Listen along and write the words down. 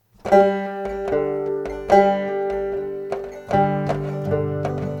I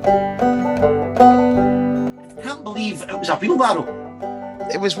can't believe it was a wheelbarrow.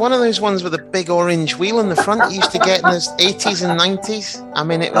 It was one of those ones with a big orange wheel in the front you used to get in the 80s and 90s. I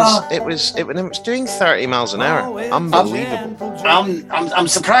mean, it was doing 30 miles an hour. Unbelievable. I'm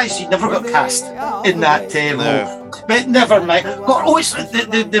surprised you never got cast in that role. No. But never mind. Oh, it's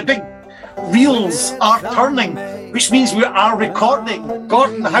the big reels are turning, which means we are recording.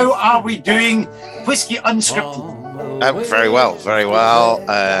 Gordon, how are we doing? Whiskey Unscripted. Very well, very well.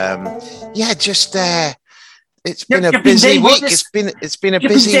 Yeah, just it's been a busy week. It's been a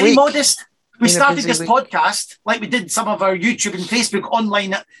busy week. Modest. We started this podcast like we did some of our YouTube and Facebook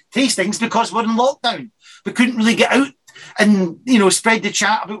online tastings because we're in lockdown. We couldn't really get out and spread the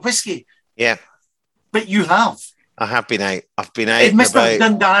chat about whiskey. Yeah, but you have. I have been out. I've been out. Mr.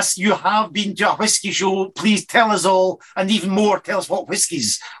 Dundas, you have been to a whiskey show. Please tell us all, and even more, tell us what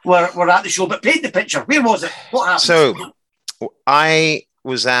whiskies were at the show. But paint the picture. Where was it? What happened? So, I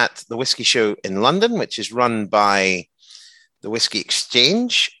was at the whiskey show in London, which is run by the Whiskey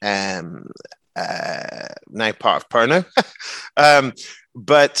Exchange, now part of Pernod.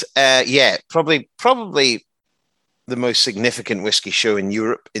 But probably the most significant whiskey show in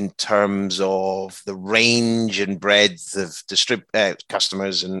Europe in terms of the range and breadth of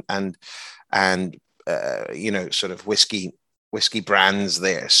customers and sort of whiskey brands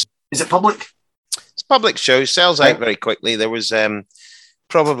there. Is it public? It's a public show. Sells out very quickly. There was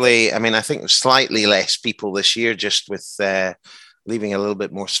probably, I think it was slightly less people this year, just with leaving a little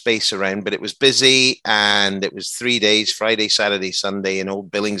bit more space around, but it was busy, and it was 3 days, Friday, Saturday, Sunday, in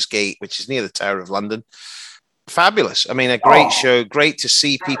Old Billingsgate, which is near the Tower of London. Fabulous. A great show, great to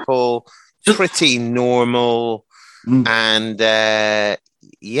see people, pretty normal. And it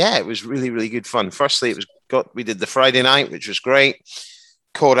was really, really good fun. Firstly, we did the Friday night, which was great.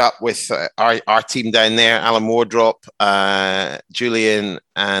 Caught up with our team down there, Alan Wardrop, Julian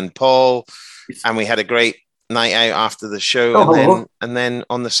and Paul, and we had a great night out after the show. And then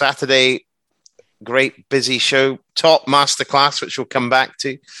on the Saturday, great busy show, top masterclass, which we'll come back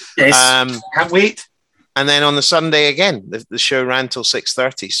to. Yes, can't wait. And then on the Sunday again, the show ran till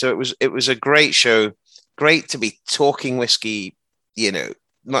 6:30. So it was a great show. Great to be talking whiskey,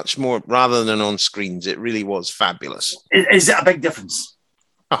 much more rather than on screens. It really was fabulous. Is it a big difference?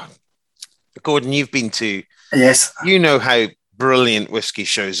 Oh, Gordon, you've been to. Yes. You know how brilliant whiskey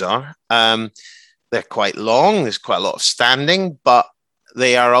shows are. They're quite long. There's quite a lot of standing, but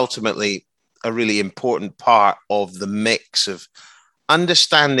they are ultimately a really important part of the mix of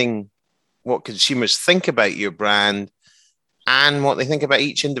understanding what consumers think about your brand and what they think about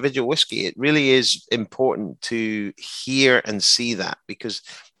each individual whiskey. It really is important to hear and see that, because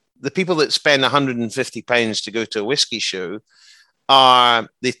the people that spend £150 to go to a whiskey show are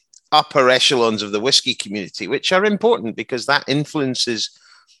the upper echelons of the whiskey community, which are important because that influences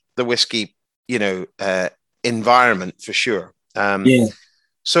the whiskey, environment for sure.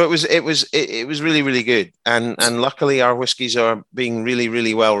 So it was really, really good, and luckily our whiskies are being really,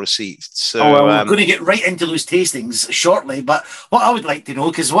 really well received. So we're going to get right into those tastings shortly. But what I would like to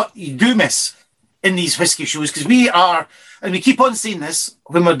know, because what you do miss in these whiskey shows, because we are, and we keep on saying this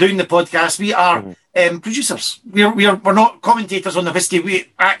when we're doing the podcast, we are producers. We're not commentators on the whiskey.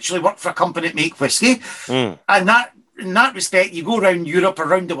 We actually work for a company that make whiskey, and that. In that respect, you go around Europe,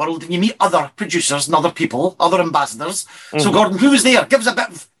 around the world, and you meet other producers and other people, other ambassadors. So, Gordon, who was there? Give us a bit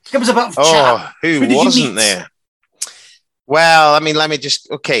of chat. Who wasn't there? Well, let me just.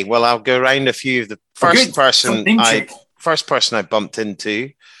 Okay, well, I'll go around a few of the first person I bumped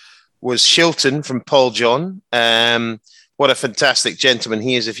into was Shilton from Paul John. What a fantastic gentleman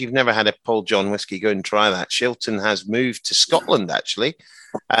he is. If you've never had a Paul John whiskey, go and try that. Shilton has moved to Scotland, actually.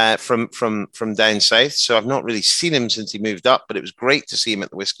 From down south, so I've not really seen him since he moved up, but it was great to see him at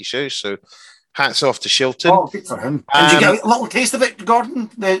the whiskey show. So hats off to Shilton. Oh, good for him. Did you get a little taste of it, Gordon?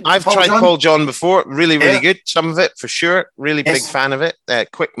 I've tried Paul John before. Really, really good. Some of it for sure. Really big fan of it.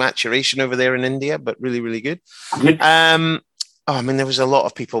 Quick maturation over there in India, but really, really good. There was a lot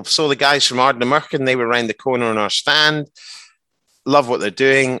of people. Saw the guys from Ardnamurchan. They were around the corner on our stand. Love what they're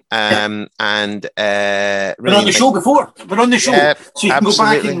doing, and really we're on the show before. We're on the show, so you can go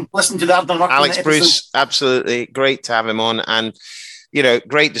back and listen to the Ardnamurchan Alex episode. Bruce, absolutely great to have him on, and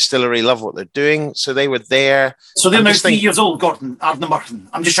great distillery. Love what they're doing. So they were there. So they're now 3 years old, Gordon. Ardnamurchan.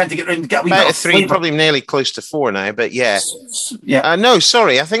 I'm just trying to get a wee bit of 3, probably nearly close to 4 now. But no,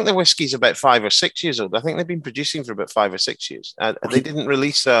 sorry, I think the whiskey's about 5 or 6 years old. I think they've been producing for about 5 or 6 years. They didn't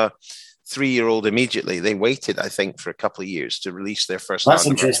release a 3-year-old immediately. They waited, I think, for a couple of years to release their first. That's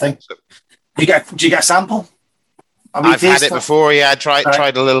interesting. So, did you get a sample? I've had it before. Yeah, I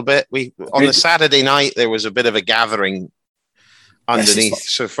tried a little bit. On the Saturday night there was a bit of a gathering underneath,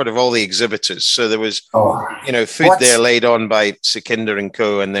 so sort of all the exhibitors. So there was, food there laid on by Sukhinder and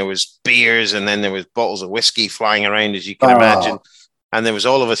Co. And there was beers, and then there was bottles of whiskey flying around, as you can imagine. And there was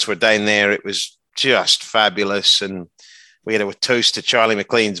all of us were down there. It was just fabulous, and we had a toast to Charlie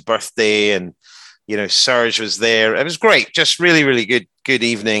McLean's birthday, and Serge was there. It was great, just really, really good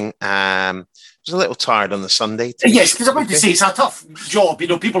evening. I was a little tired on the Sunday. Yes, because I'm about to say it's a tough job.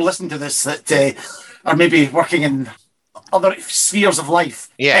 People listening to this that are maybe working in other spheres of life.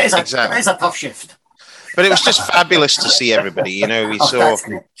 Yeah, exactly. It is a tough shift. But it was just fabulous to see everybody. We saw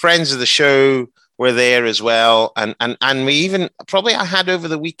friends of the show were there as well. And we even, probably I had over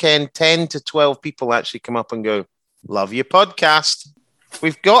the weekend, 10 to 12 people actually come up and go, love your podcast.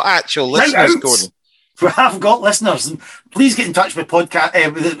 We've got actual listeners, Gordon. We have got listeners, and please get in touch with with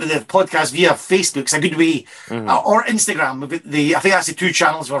the podcast via Facebook. It's a good way, or Instagram. I think that's the two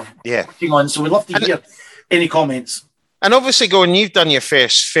channels we're working on. So we'd love to hear any comments. And obviously, Gordon, you've done your fair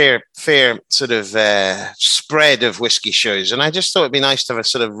sort of spread of whiskey shows, and I just thought it'd be nice to have a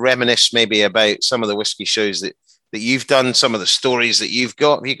sort of reminisce maybe about some of the whiskey shows that you've done, some of the stories that you've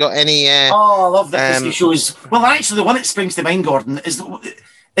got. Have you got any? I love the whiskey shows. Well, actually, the one that springs to mind, Gordon, is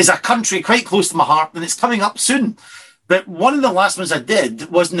a country quite close to my heart, and it's coming up soon. But one of the last ones I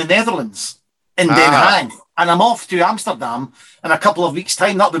did was in the Netherlands, in Den Haag, and I'm off to Amsterdam in a couple of weeks'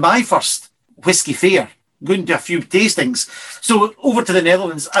 time. That'll be my first whiskey fair, going to a few tastings. So over to the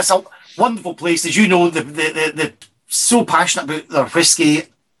Netherlands. It's a wonderful place. As you know, they're so passionate about their whiskey,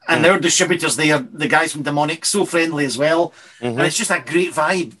 and their distributors there, the guys from Demonic, so friendly as well. And it's just a great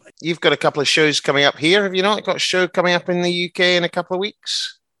vibe. You've got a couple of shows coming up here, have you not? Got a show coming up in the UK in a couple of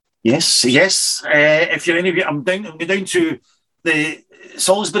weeks? Yes. If you're any of you, I'm going down to the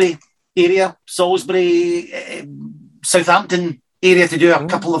Salisbury area, Southampton area to do a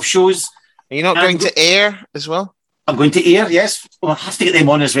couple of shows. Are you not going to Ayr as well? I'm going to Ayr, yes. We'll have to get them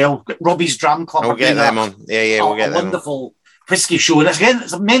on as well. Robbie's Dram Club. We'll get them on. Yeah, we'll get them on. A wonderful whiskey show. And again,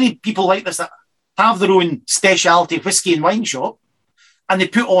 there's many people like this that have their own specialty whiskey and wine shop, and they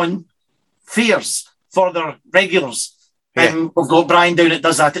put on fairs for their regulars. Yeah. We've got Brian down at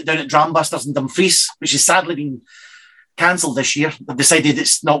Drambusters in Dumfries, which has sadly been cancelled this year. They've decided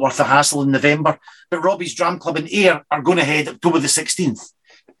it's not worth the hassle in November. But Robbie's Dram Club in Ayr are going ahead October the 16th.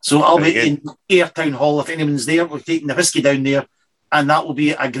 So I'll be in Ayr Town Hall if anyone's there. We're taking the whiskey down there, and that will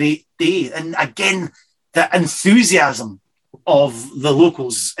be a great day. And again, the enthusiasm of the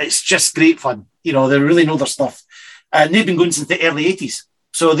locals, it's just great fun. They really know their stuff. And they've been going since the early 80s.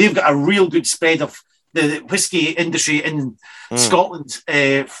 So they've got a real good spread of the whiskey industry in Scotland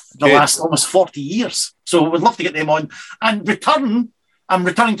the last almost 40 years. So we'd love to get them on. And I'm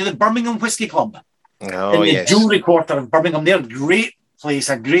returning to the Birmingham Whiskey Club in the Jewellery Quarter of Birmingham. They're a great place,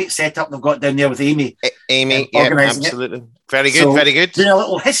 a great setup they've got down there with Amy. Yeah, absolutely. Very good, very good. Doing a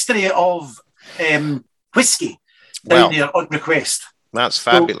little history of whiskey down there on request. That's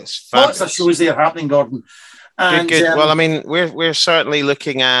fabulous. So lots of shows there happening, Gordon. And, good. Well, I mean, we're certainly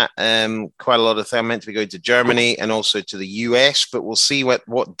looking at quite a lot of things. I'm meant to be going to Germany and also to the US, but we'll see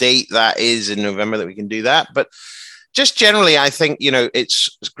what date that is in November that we can do that. But just generally, I think, it's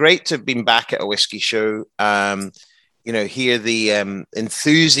great to have been back at a whiskey show. Hear the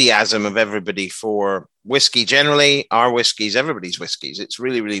enthusiasm of everybody for whiskey generally, our whiskeys, everybody's whiskeys. It's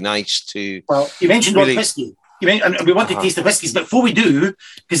really, really nice to... Well, you mentioned whiskey. And we want to taste the whiskies, but before we do,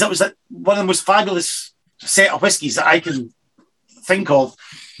 because that was one of the most fabulous set of whiskies that I can think of,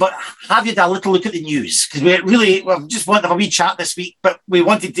 but have you had a little look at the news? Because we just wanted to have a wee chat this week, but we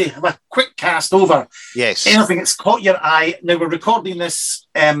wanted to have a quick cast over anything that's caught your eye. Now, we're recording this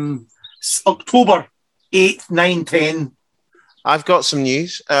October 8th, 9, 10. I've got some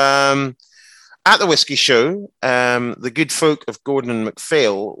news. At the whiskey show, the good folk of Gordon and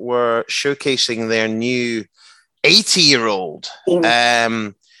MacPhail were showcasing their new 80-year-old,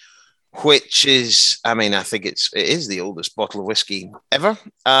 which is, I think it is the oldest bottle of whiskey ever.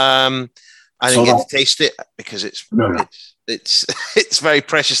 I didn't get to taste it because it's very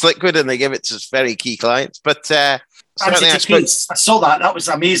precious liquid, and they give it to very key clients. But certainly, I saw that. That was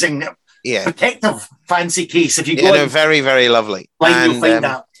amazing. Yeah, protective fancy case. If you go, very, very lovely. You'll find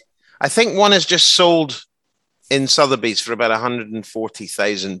that. I think one is just sold in Sotheby's for about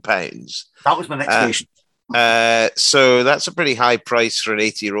 £140,000. That was my next question. So that's a pretty high price for an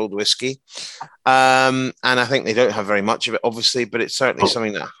 80-year-old whiskey. And I think they don't have very much of it, obviously, but it's certainly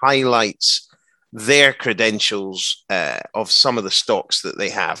something that highlights their credentials of some of the stocks that they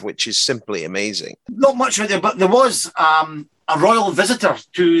have, which is simply amazing. Not much of it there, but there was a a royal visitor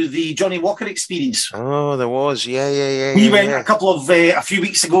to the Johnny Walker Experience. Oh, there was. Yeah. We went a few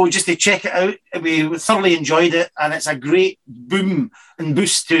weeks ago just to check it out. We thoroughly enjoyed it, and it's a great boom and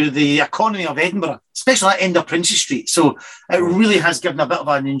boost to the economy of Edinburgh, especially at end of Princes Street. So it really has given a bit of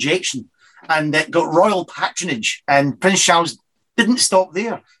an injection, and it got royal patronage. And Prince Charles didn't stop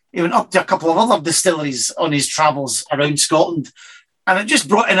there. He went up to a couple of other distilleries on his travels around Scotland, and it just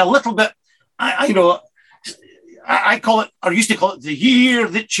brought in a little bit. I call it, or used to call it, the year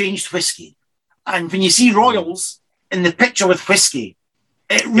that changed whiskey. And when you see royals in the picture with whiskey,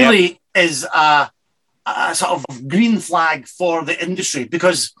 it really is a sort of green flag for the industry,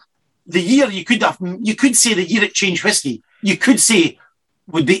 because the year you could say the year it changed whiskey, you could say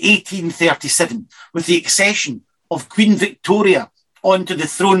would be 1837, with the accession of Queen Victoria onto the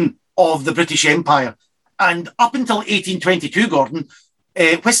throne of the British Empire. And up until 1822, Gordon,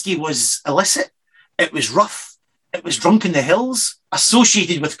 whiskey was illicit, it was rough, it was drunk in the hills,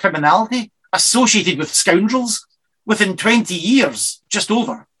 associated with criminality, associated with scoundrels. Within 20 years, just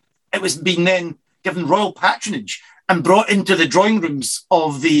over, it was being then given royal patronage and brought into the drawing rooms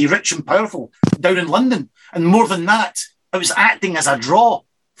of the rich and powerful down in London. And more than that, it was acting as a draw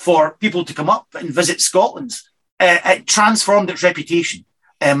for people to come up and visit Scotland. It transformed its reputation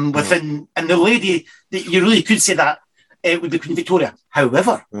within, and the lady that you really could say that would be Queen Victoria.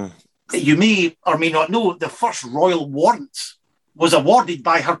 However, you may or may not know, the first royal warrant was awarded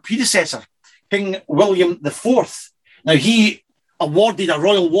by her predecessor, King William IV. Now, he awarded a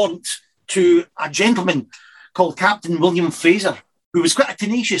royal warrant to a gentleman called Captain William Fraser, who was quite a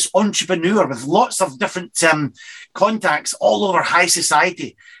tenacious entrepreneur with lots of different contacts all over high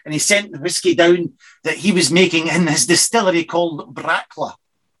society. And he sent the whiskey down that he was making in his distillery called Brackla.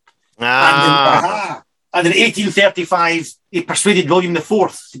 And in 1835, he persuaded William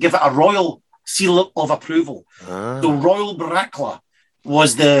IV to give it a royal seal of approval. So Royal Brackla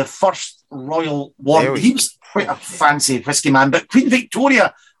was the first royal warrant. He was quite a fancy whiskey man. But Queen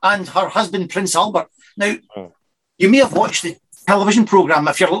Victoria and her husband, Prince Albert. Now, you may have watched the television programme.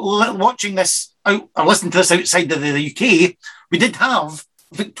 If you're watching this out or listening to this outside of the UK, we did have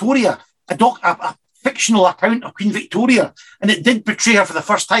Victoria, a fictional account of Queen Victoria, and it did portray her for the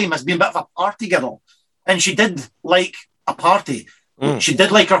first time as being a bit of a party girl. And she did like a party. She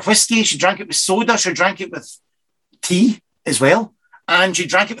did like her whiskey. She drank it with soda. She drank it with tea as well. And she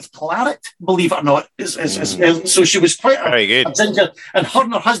drank it with claret, believe it or not. So she was quite a ginger. And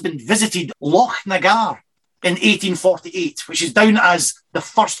her husband visited Loch Nagar in 1848, which is down as the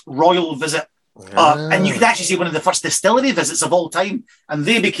first royal visit. And you could actually see one of the first distillery visits of all time. And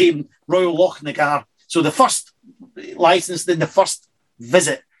they became Royal Loch Nagar. So the first license, then the first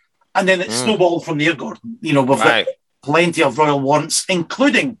visit. And then it snowballed from there, Gordon. We've got plenty of royal warrants,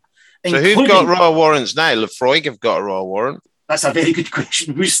 including... So who've got royal warrants now? Lefroy have got a royal warrant. That's a very good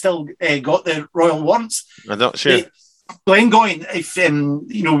question. Who's still got the royal warrants? I'm not sure. Glengoyne, if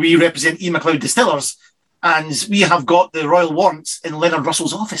we represent E. MacLeod Distillers, and we have got the royal warrants in Leonard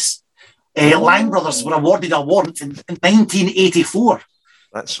Russell's office. Lang Brothers were awarded a warrant in 1984.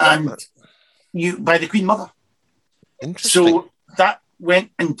 That's right. By the Queen Mother. Interesting. So that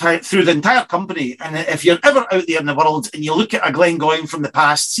went through the entire company. And if you're ever out there in the world and you look at a Glengoyne from the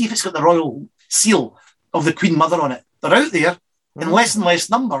past, see if it's got the royal seal of the Queen Mother on it. They're out there in less and less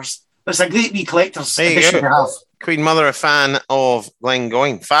numbers. But it's a great wee collector's edition to have. Queen Mother, a fan of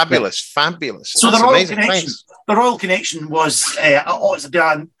Glengoyne. Fabulous. So the Royal Connection was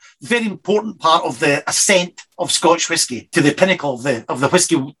a very important part of the ascent of Scotch whisky to the pinnacle of the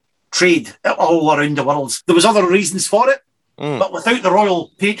whisky trade all around the world. There was other reasons for it, but without the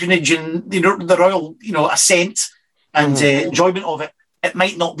royal patronage and the royal ascent and enjoyment of it, it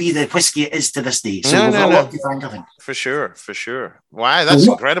might not be the whisky it is to this day. So we've got a lot to thank, I think. For sure. Wow, that's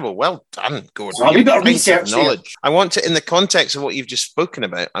incredible. Well done, Gordon. So a bit of research knowledge. I want to, in the context of what you've just spoken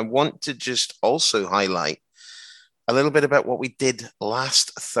about, I want to just also highlight a little bit about what we did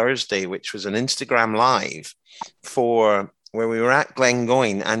last Thursday, which was an Instagram live where we were at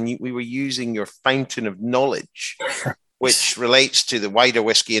Glengoyne, and we were using your fountain of knowledge, which relates to the wider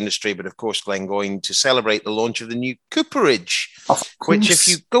whiskey industry, but of course Glengoyne, to celebrate the launch of the new cooperage, which if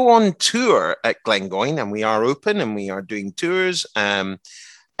you go on tour at Glengoyne, and we are open and we are doing tours,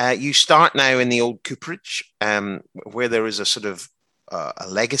 you start now in the old cooperage, where there is a sort of a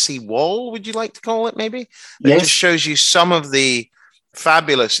legacy wall, would you like to call it, maybe? That just shows you some of the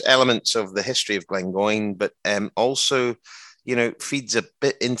fabulous elements of the history of Glengoyne, but also, feeds a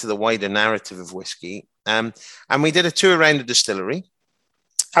bit into the wider narrative of whiskey. And we did a tour around the distillery.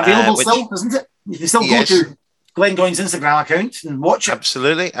 Available still, isn't it? You can still go to Glengoyne's Instagram account and watch it.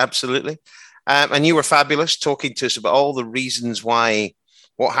 Absolutely. And you were fabulous talking to us about all the reasons why,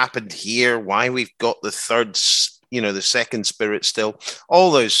 what happened here, why we've got the the second spirit still,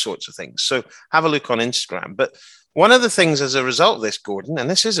 all those sorts of things. So have a look on Instagram. But one of the things as a result of this, Gordon, and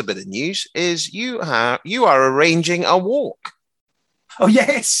this is a bit of news, is you are arranging a walk. Oh,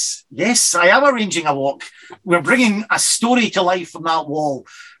 yes. Yes, I am arranging a walk. We're bringing a story to life from that wall.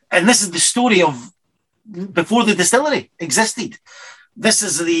 And this is the story of before the distillery existed. This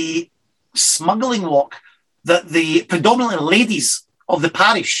is the smuggling walk that the predominantly ladies of the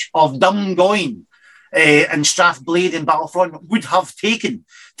parish of Dumgoyne and Strathblade in Balfron would have taken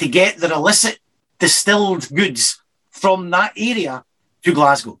to get their illicit distilled goods from that area to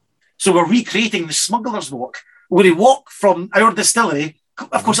Glasgow. So we're recreating the smuggler's walk, where they walk from our distillery.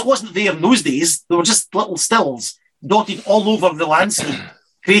 Of course, it wasn't there in those days. There were just little stills dotted all over the landscape,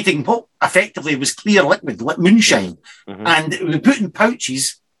 creating what effectively was clear liquid, like moonshine. And it was put in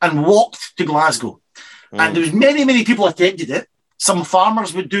pouches and walked to Glasgow. And there was many, many people attended it. Some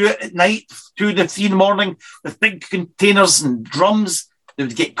farmers would do it at night, 2 to 3 in the morning, with big containers and drums. They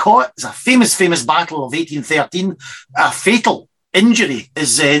would get caught. It's a famous, famous battle of 1813. A fatal injury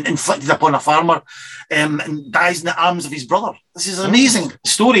is inflicted upon a farmer and dies in the arms of his brother. This is an amazing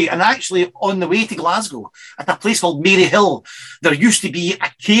story. And actually, on the way to Glasgow, at a place called Maryhill, there used to be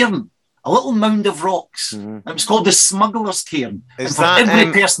a cairn, a little mound of rocks. It was called the Smuggler's Cairn. And for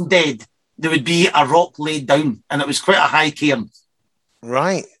every person dead, there would be a rock laid down. And it was quite a high cairn.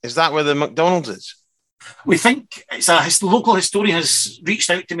 Right. Is that where the McDonald's is? We think it's a local historian has reached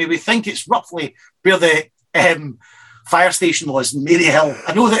out to me. We think it's roughly where the fire station was in Maryhill.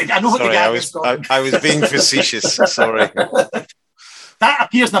 I know what the guy was called. I was being facetious. Sorry. That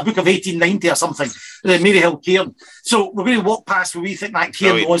appears in a book of 1890 or something, the Maryhill Cairn. So we're going to walk past where we think that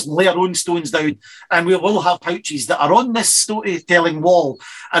cairn was and lay our own stones down. And we will have pouches that are on this storytelling wall.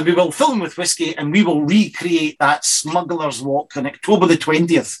 And we will fill them with whiskey and we will recreate that smuggler's walk on October the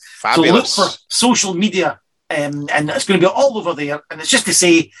 20th. Fabulous. So look for social media and it's going to be all over there. And it's just to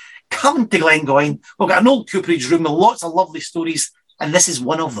say, come to Glengoyne. We've got an old cooperage room with lots of lovely stories. And this is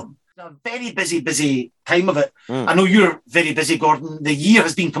one of them. A very busy time of it. I know you're very busy, Gordon. The year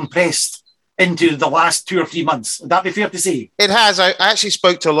has been compressed into the last 2 or 3 months. Would that be fair to say? It has. I actually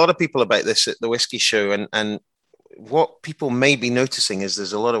spoke to a lot of people about this at the Whiskey Show, and what people may be noticing is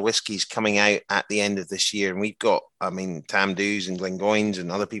there's a lot of whiskies coming out at the end of this year, and we've got, Tamdoo's and Glengoynes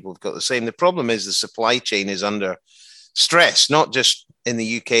and other people have got the same. The problem is the supply chain is under stress, not just in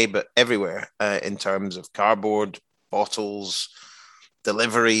the UK, but everywhere in terms of cardboard, bottles,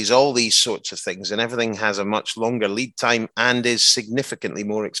 deliveries, all these sorts of things, and everything has a much longer lead time and is significantly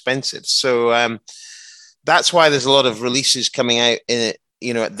more expensive. So that's why there's a lot of releases coming out in it,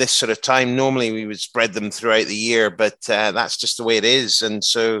 at this sort of time. Normally we would spread them throughout the year, but that's just the way it is. And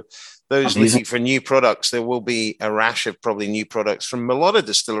so those looking for new products, there will be a rash of probably new products from a lot of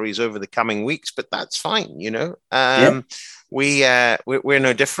distilleries over the coming weeks, but that's fine. We're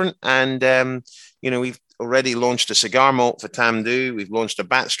no different. And, we've already launched a cigar malt for Tamdhu. We've launched a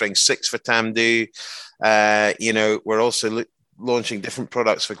Bat String 6 for Tamdhu. We're also launching different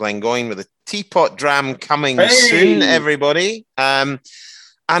products for Glengoyne with a teapot dram coming soon, everybody. And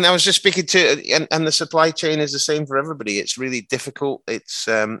I was just speaking to, and the supply chain is the same for everybody. It's really difficult. It's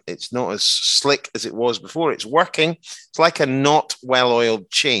not as slick as it was before. It's working. It's like a not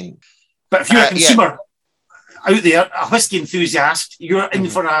well-oiled chain. But if you're a consumer out there, a whiskey enthusiast, you're in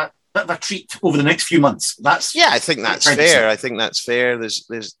for a bit of a treat over the next few months. I think that's fair. I think that's fair.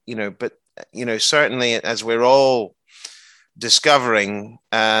 There's certainly as we're all discovering,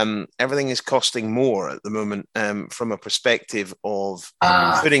 everything is costing more at the moment from a perspective of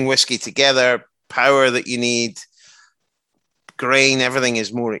putting whiskey together, power that you need, grain, everything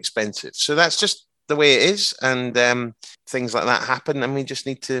is more expensive. So that's just the way it is. And things like that happen and we just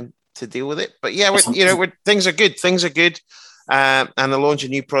need to deal with it. But things are good. Things are good. And the launch of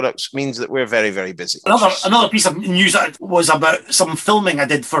new products means that we're very, very busy. Another piece of news that was about some filming I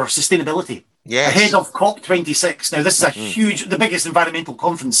did for sustainability. Yes. Ahead of COP26. Now, this is the biggest environmental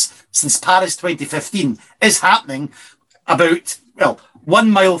conference since Paris 2015 is happening about,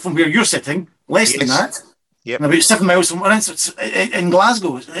 1 mile from where you're sitting, less than that. Yep. And about 7 miles from in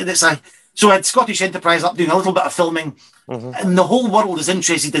Glasgow. So I had Scottish Enterprise up doing a little bit of filming. And the whole world is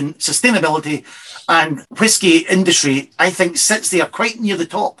interested in sustainability, and whiskey industry, I think, sits there quite near the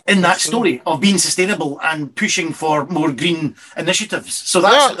top in that story of being sustainable and pushing for more green initiatives. So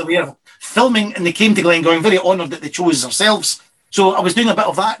that's what we are filming, and they came to Glengoyne. I'm very honoured that they chose ourselves. So I was doing a bit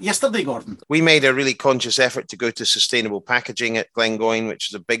of that yesterday, Gordon. We made a really conscious effort to go to sustainable packaging at Glengoyne, which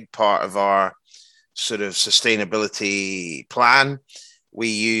is a big part of our sort of sustainability plan.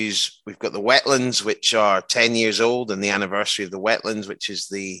 We've got the wetlands, which are 10 years old, and the anniversary of the wetlands, which is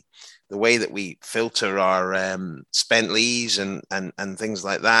the way that we filter our spent lees and things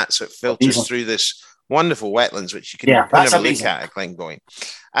like that. So it filters through this wonderful wetlands, which you can have a look at Glengoyne.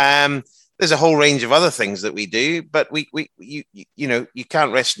 There's a whole range of other things that we do, but you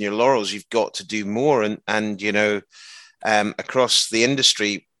can't rest on your laurels. You've got to do more, and across the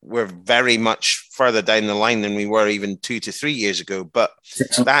industry, we're very much further down the line than we were even 2 to 3 years ago. But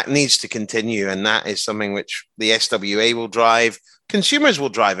that needs to continue, and that is something which the SWA will drive. Consumers will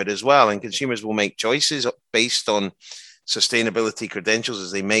drive it as well, and consumers will make choices based on sustainability credentials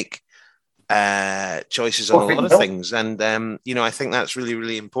as they make choices on a lot of things. And, I think that's really,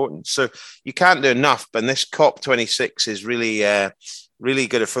 really important. So you can't do enough. But this COP26 is really, really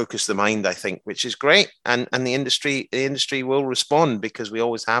going to focus the mind, I think, which is great. And the industry will respond, because we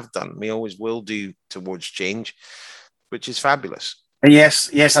always have done. We always will do towards change, which is fabulous. Yes,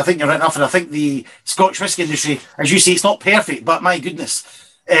 I think you're right enough. And I think the Scotch whisky industry, as you say, it's not perfect, but my goodness,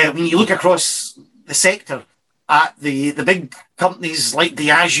 when you look across the sector at the big companies like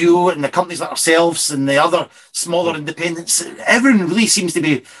Diageo and the companies like ourselves and the other smaller independents, everyone really seems to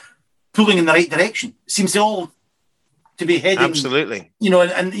be pulling in the right direction. It seems to all to be heading. Absolutely.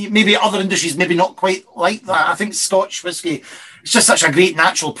 And maybe other industries, maybe not quite like that. I think Scotch whisky, it's just such a great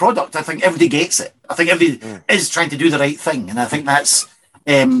natural product. I think everybody gets it. I think everybody is trying to do the right thing. And I think that's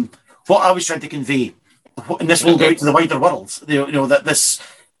what I was trying to convey. And this will go out to the wider world, that this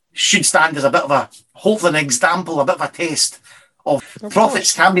should stand as a bit of hopefully an example, a bit of a taste of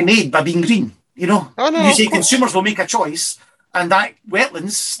profits can be made by being green. You say consumers will make a choice, and that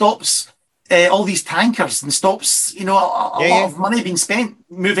wetlands stops all these tankers and stops, a lot of money being spent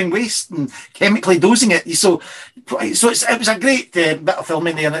moving waste and chemically dosing it. So it was a great bit of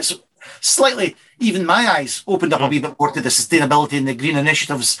filming there, and it's slightly, even my eyes opened up a wee bit more to the sustainability and the green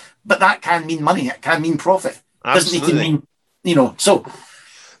initiatives. But that can mean money. It can mean profit. Absolutely. Doesn't need to mean, so.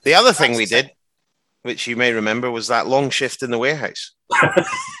 The other thing we did, which you may remember, was that long shift in the warehouse. A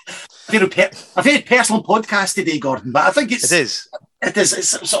very personal podcast today, Gordon, but I think it is.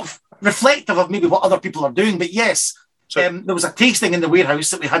 It's sort of reflective of maybe what other people are doing. But yes, there was a tasting in the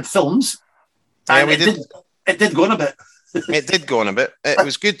warehouse that we had films. And we did. It did go on a bit. It did go on a bit. It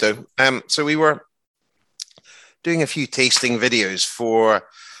was good though. So we were doing a few tasting videos for,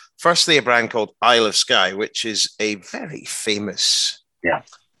 firstly, a brand called Isle of Skye, which is a very famous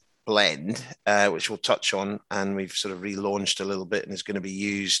blend, which we'll touch on, and we've sort of relaunched a little bit and is going to be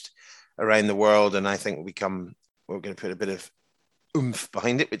used around the world. And I think we're going to put a bit of oomph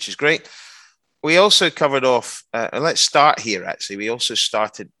behind it, which is great. We also covered off, and let's start here actually. We also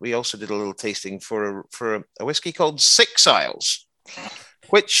did a little tasting for a whiskey called Six Isles,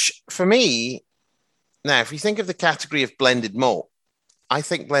 which for me, now if you think of the category of blended malt, I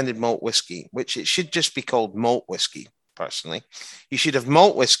think blended malt whiskey, which it should just be called malt whiskey, personally. You should have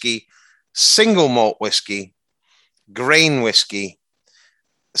malt whiskey, single malt whiskey, grain whiskey,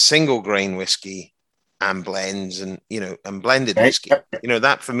 single grain whiskey, and blends, and blended whiskey.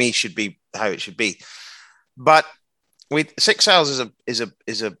 That for me should be how it should be. But Six Isles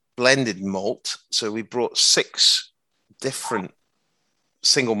is a blended malt. So we brought 6 different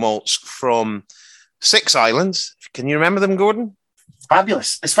single malts from 6 islands. Can you remember them, Gordon?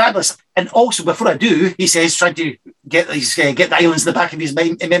 Fabulous. It's fabulous. And also, before I do, he says, trying to get the islands in the back of his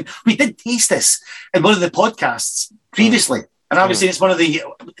mind. We did taste this in one of the podcasts previously. And I was saying it's one of the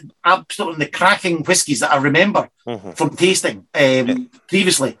absolutely cracking whiskies that I remember from tasting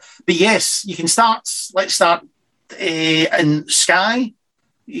previously. But yes, you can start. Let's start in Skye.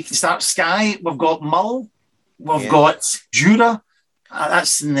 You can start Skye. We've got Mull. We've got Jura.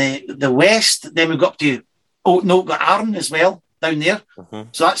 That's in the west. Then we've got to we've got Arran as well down there.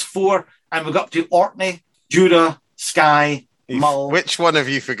 So that's 4. And we've got up to Orkney, Jura, Skye, Mull. Which one have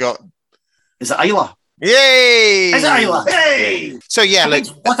you forgotten? Is it Islay? Yay! Is it Islay? Hey! So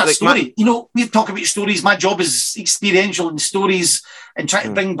what a story. We talk about stories. My job is experiential and stories and try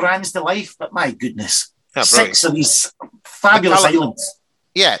to bring brands to life. But my goodness, 6 of these fabulous islands.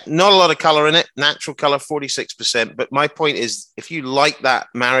 Yeah, not a lot of colour in it. Natural colour, 46%. But my point is, if you like that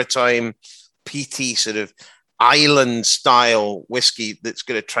maritime, peaty sort of island style whiskey that's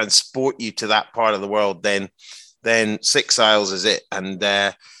going to transport you to that part of the world, then Six Isles is it. And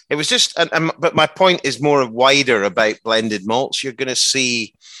it was just, but my point is more wider about blended malts. You're going to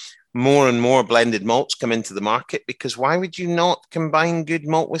see more and more blended malts come into the market, because why would you not combine good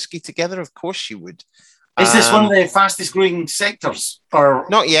malt whiskey together? Of course you would. Is this one of the fastest growing sectors? Or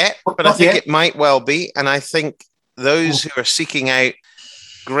not yet, but I think it might well be. And I think those who are seeking out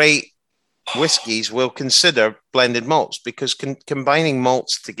great whiskies will consider blended malts, because combining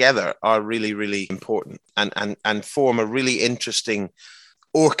malts together are really, really important and form a really interesting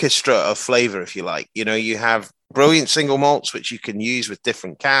orchestra of flavor, if you like. You know, you have brilliant single malts, which you can use with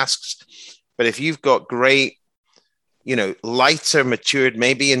different casks. But if you've got great, you know, lighter, matured,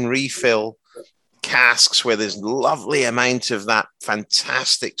 maybe in refill casks where there's lovely amount of that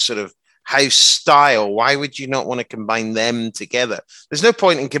fantastic sort of house style, why would you not want to combine them together? There's no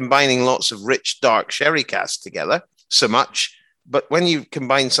point in combining lots of rich, dark sherry casks together so much. But when you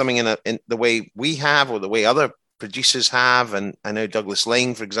combine something in the way we have, or the way other producers have, and I know Douglas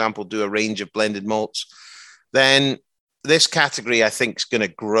Lane, for example, do a range of blended malts, then this category, I think, is going to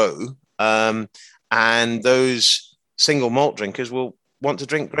grow. And those single malt drinkers will want to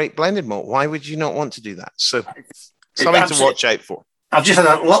drink great blended malt. Why would you not want to do that? So something to watch out for. I've just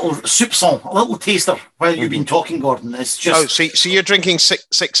had a little soupçon, a little taster while you've been talking, Gordon. It's just... so you're drinking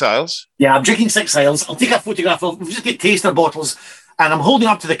six Isles? Yeah, I'm drinking 6 Isles. I'll take a photograph of... We've just got taster bottles, and I'm holding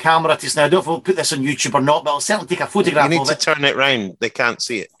up to the camera just now. I don't know if we'll put this on YouTube or not, but I'll certainly take a photograph of it. You need to turn it round. They can't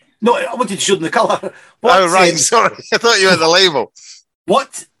see it. No, I wanted to show them the colour. Sorry. I thought you had the label.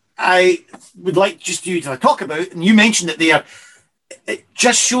 What I would like just you to talk about, and you mentioned it there, it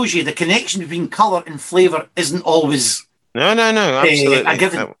just shows you the connection between colour and flavour isn't always... No, absolutely.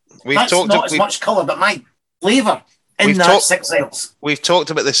 Given. That's not as much colour, but my flavour in that 6 Isles. We've talked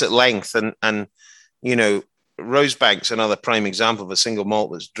about this at length, and you know, Rosebank's another prime example of a single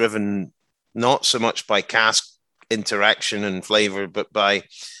malt that's driven not so much by cask interaction and flavour, but by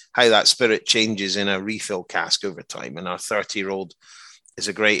how that spirit changes in a refill cask over time. And our 30-year-old is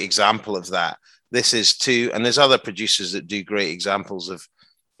a great example of that. This is too, and there's other producers that do great examples of,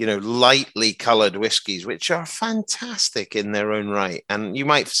 you know, lightly coloured whiskies, which are fantastic in their own right. And you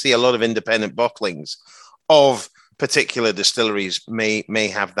might see a lot of independent bottlings of particular distilleries may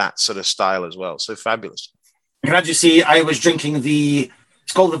have that sort of style as well. So fabulous. Can I just say, I was drinking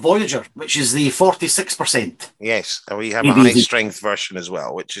it's called the Voyager, which is the 46%. Yes, and we have a high strength version as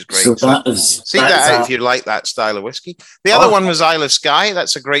well, which is great. So see that out if you like that style of whiskey. The other one was Isle of Skye.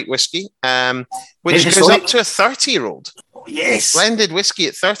 That's a great whiskey, which goes up to a 30-year-old. Yes. Blended whiskey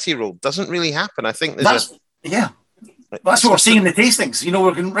at 30-year-old doesn't really happen. I think that's what we're seeing in the tastings. You know,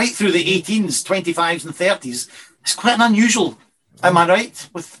 we're going right through the 18s, 25s, and 30s. It's quite an unusual. Am I right?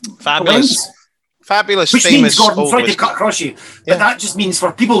 With fabulous. Fabulous, which famous. Means, Gordon, sorry to cut across you, but that just means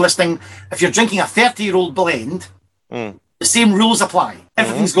for people listening, if you're drinking a 30-year-old blend, the same rules apply.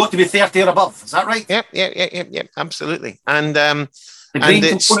 Everything's got to be 30 or above. Is that right? Yep. Absolutely. And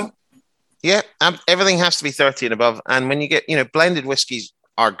it's everything has to be 30 and above. And when you get, you know, blended whiskies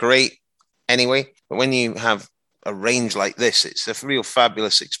are great anyway, but when you have a range like this, it's a real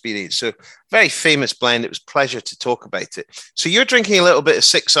fabulous experience. So very famous blend. It was a pleasure to talk about it. So you're drinking a little bit of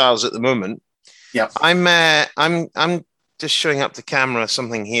 6 Isles at the moment. Yeah, I'm just showing up the camera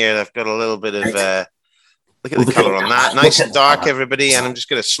something here. I've got a little bit of look at the colour on that, nice and dark, everybody. And I'm just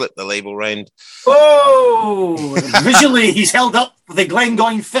going to slip the label round. Oh, visually, he's held up the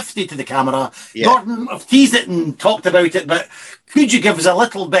Glengoyne 50 to the camera. Yeah. Gordon, I've teased it and talked about it, but could you give us a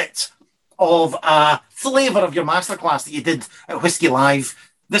little bit of a flavour of your masterclass that you did at Whisky Live?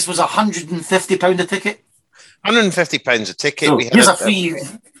 This was £150 a ticket. £150 a ticket. So here's a free.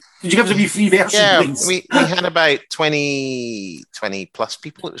 Could you give us a wee free version, please? we had about 20 plus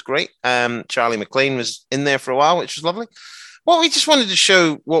people. It was great. Charlie McLean was in there for a while, which was lovely. Well, we just wanted to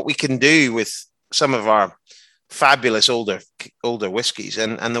show what we can do with some of our fabulous older whiskies,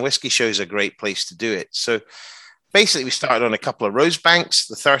 and the Whisky Show is a great place to do it. So basically, we started on a couple of Rosebanks,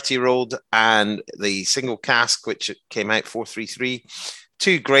 the 30-year-old and the single cask, which came out 433.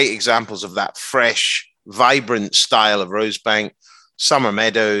 Two great examples of that fresh, vibrant style of Rosebank. Summer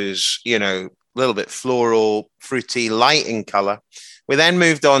Meadows, you know, a little bit floral, fruity, light in colour. We then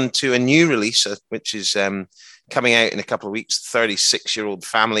moved on to a new release, which is coming out in a couple of weeks, 36-year-old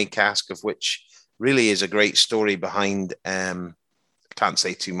family cask, of which really is a great story behind. I can't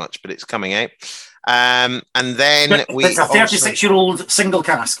say too much, but it's coming out. And then it's a 36-year-old single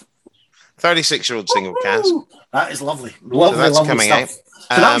cask. 36-year-old single cask. That is lovely. Lovely, so that's lovely coming stuff. Out.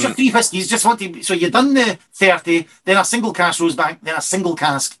 So that was your three whiskies. So you've done the 30, then a single cask Rosebank, then a single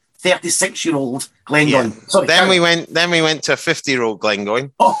cask 36-year-old Glengoyne. Yeah. Sorry, then we went to a 50-year-old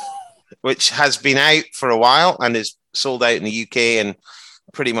Glengoyne, which has been out for a while and is sold out in the UK and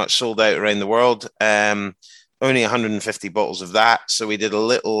pretty much sold out around the world. Only 150 bottles of that. So we did a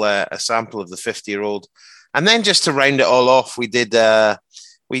little a sample of the 50-year-old, and then just to round it all off, we did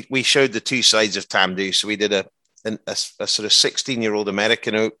we showed the two sides of Tamdhu. So we did a sort of 16-year-old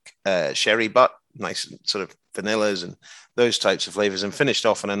American oak sherry butt, nice and sort of vanillas and those types of flavors, and finished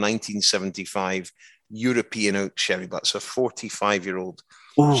off on a 1975 European oak sherry butt, so a 45-year-old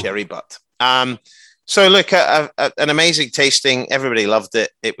sherry butt. So look, an amazing tasting. Everybody loved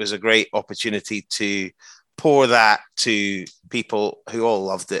it. It was a great opportunity to pour that to people who all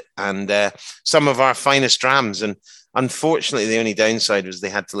loved it, and some of our finest drams. And unfortunately, the only downside was they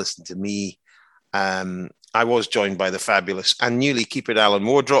had to listen to me. I was joined by the fabulous and newly keepered Alan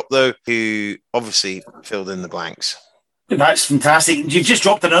Wardrop, though, who obviously filled in the blanks. That's fantastic. You've just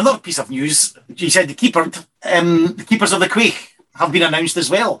dropped another piece of news. You said the keepers of the Quaich have been announced as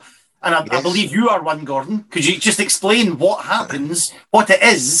well. And I believe you are one, Gordon. Could you just explain what happens, what it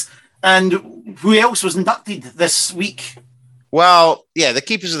is, and who else was inducted this week? Well, yeah, the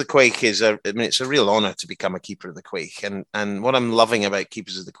Keepers of the Quaich it's a real honour to become a Keeper of the Quaich. And what I'm loving about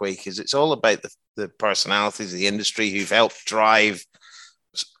Keepers of the Quaich is it's all about the personalities of the industry who've helped drive,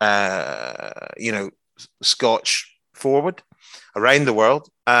 Scotch forward around the world.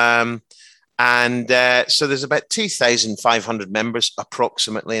 So there's about 2,500 members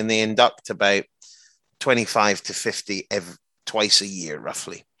approximately, and they induct about 25 to 50 twice a year,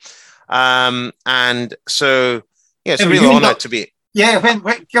 roughly. And so, yeah, it's a real honour to be. Yeah, when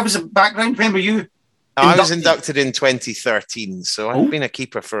give us a background. When were you? I was inducted in 2013, so I've been a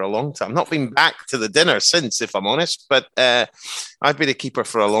keeper for a long time. Not been back to the dinner since, if I'm honest, but I've been a keeper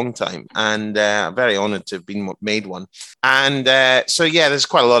for a long time, and I'm very honoured to have been made one. And so, yeah, there's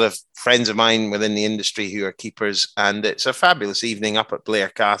quite a lot of friends of mine within the industry who are keepers, and it's a fabulous evening up at Blair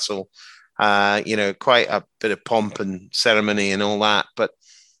Castle. Quite a bit of pomp and ceremony and all that. But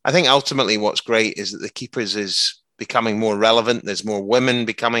I think ultimately what's great is that the keepers is becoming more relevant. There's more women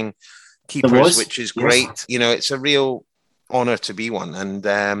becoming keepers, which is great. Yes. It's a real honor to be one. And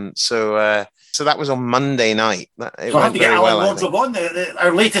so that was on Monday night. It went very well. I had to get Alan Wardrop on,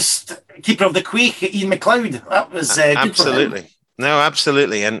 our latest keeper of the Quaich, Ian McLeod. That was absolutely. No,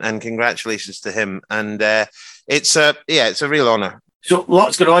 absolutely. And congratulations to him. And it's a real honor. So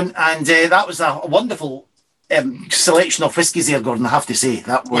lots going on. And that was a wonderful selection of whiskies there, Gordon, I have to say.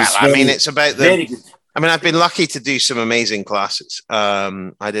 That was it's about very good. I've been lucky to do some amazing classes.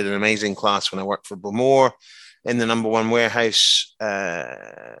 I did an amazing class when I worked for Bowmore in the number one warehouse,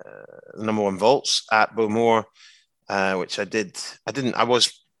 the number one vaults at Bowmore, which I did. I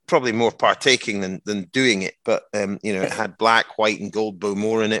was probably more partaking than doing it, but it had black, white, and gold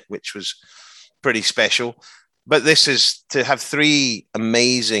Bowmore in it, which was pretty special. But this is to have three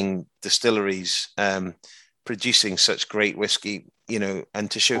amazing distilleries producing such great whiskey, and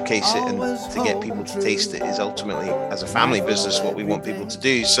to showcase it and to get people to taste it is ultimately, as a family business, what we want people to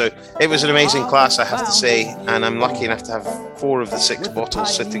do. So it was an amazing class, I have to say, and I'm lucky enough to have 4 of the 6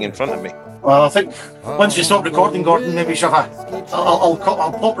 bottles sitting in front of me. Well, I think once we stop recording, Gordon, maybe we should have I'll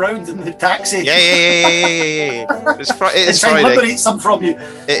pop round in the taxi. Yeah. It's Friday. Try to liberate some from you.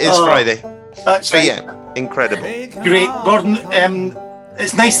 It is Friday. That's right. Yeah, incredible. Great, Gordon.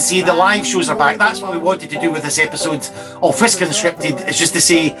 It's nice to see the live shows are back. That's what we wanted to do with this episode of Whiskey Unscripted. It's just to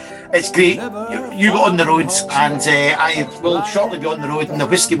say it's great. You got on the road, and I will shortly be on the road, and the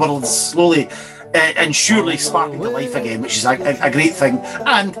whiskey world slowly and surely sparking to life again, which is a great thing.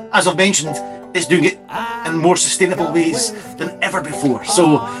 And as I've mentioned, it's doing it in more sustainable ways than ever before.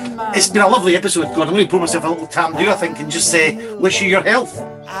 So it's been a lovely episode, Gordon. I'm going to pour myself a little tam-do, I think, and just say, wish you your health.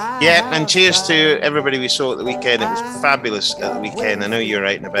 Yeah, and cheers to everybody we saw at the weekend. It was fabulous at the weekend. I know you're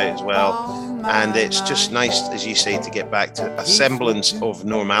out and about as well. And it's just nice, as you say, to get back to a semblance of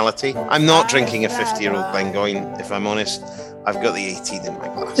normality. I'm not drinking a 50-year-old Glengoyne, if I'm honest. I've got the 18 in my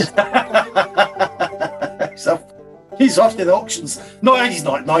glass. So he's off to the auctions. No, he's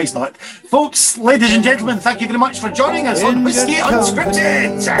not. Folks, ladies and gentlemen, thank you very much for joining us on Whiskey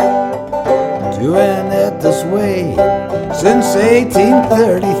Unscripted. Doing it this way since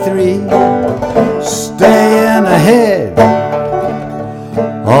 1833, staying ahead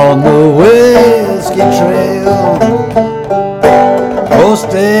on the whiskey trail. Oh,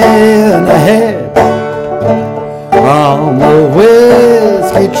 staying ahead on the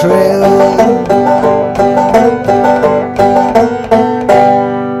whiskey trail.